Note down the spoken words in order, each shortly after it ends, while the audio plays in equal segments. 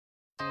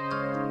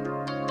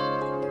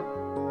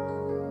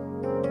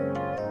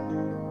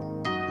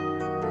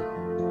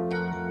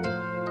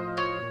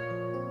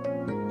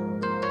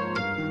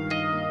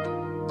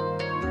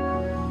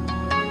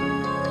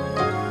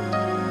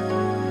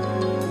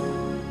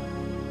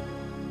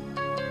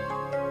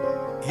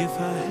If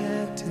I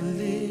had to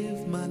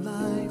live my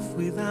life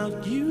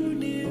without you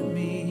near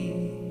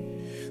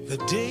me, the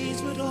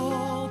days would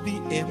all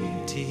be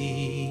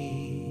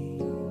empty.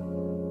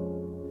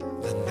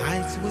 The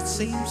nights would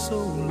seem so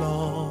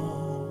long.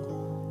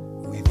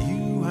 With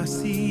you I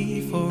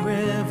see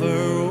forever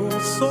oh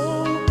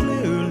so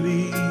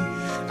clearly.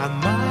 I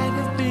might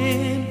have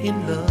been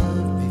in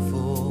love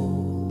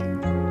before,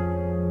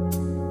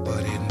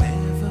 but it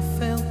never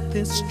felt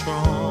this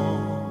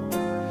strong.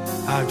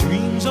 Our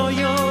dreams are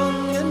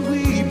young and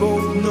we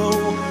both know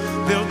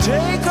they'll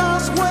take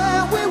us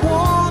where we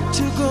want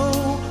to go.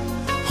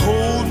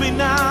 Hold me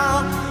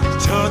now,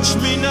 touch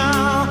me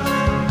now,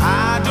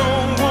 I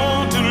don't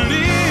want to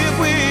live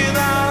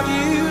without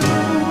you.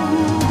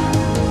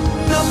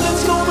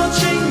 Nothing's gonna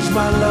change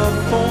my love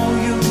for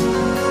you.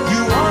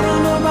 You ought to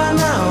know by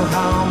now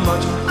how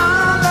much I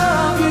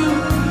love you.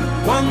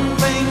 One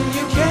thing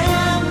you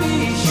can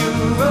be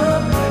sure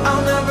of,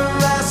 I'll never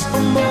ask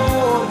for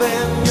more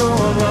than your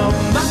love.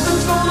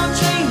 Nothing's gonna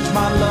change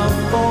my love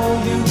for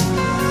you.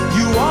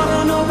 You ought to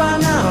know by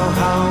now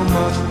how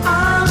much I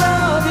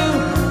love you.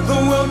 The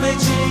world may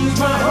change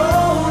my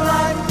whole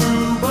life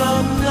through,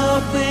 but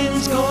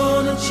nothing's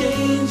gonna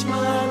change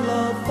my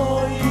love for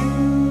you.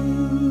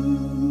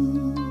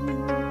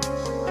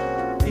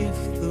 If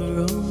the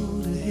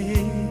road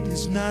ahead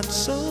is not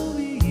so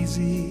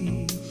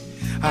easy,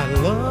 our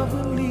love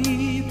will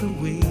lead the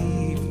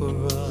way for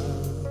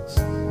us.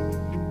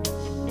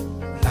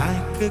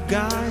 Like a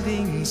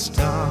guiding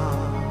star,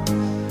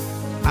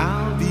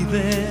 I'll be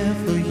there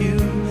for you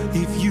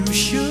if you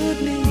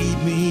should need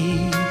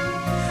me.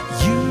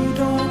 You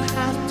don't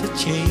have to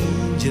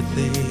change a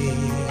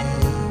thing.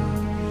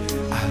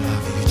 I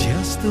love you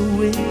just the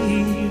way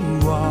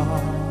you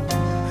are.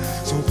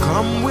 So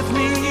come with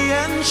me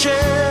and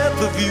share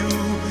the view.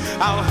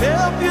 I'll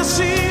help you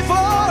see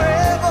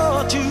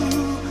forever too.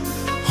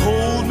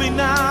 Hold me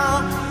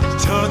now,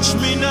 touch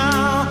me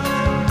now,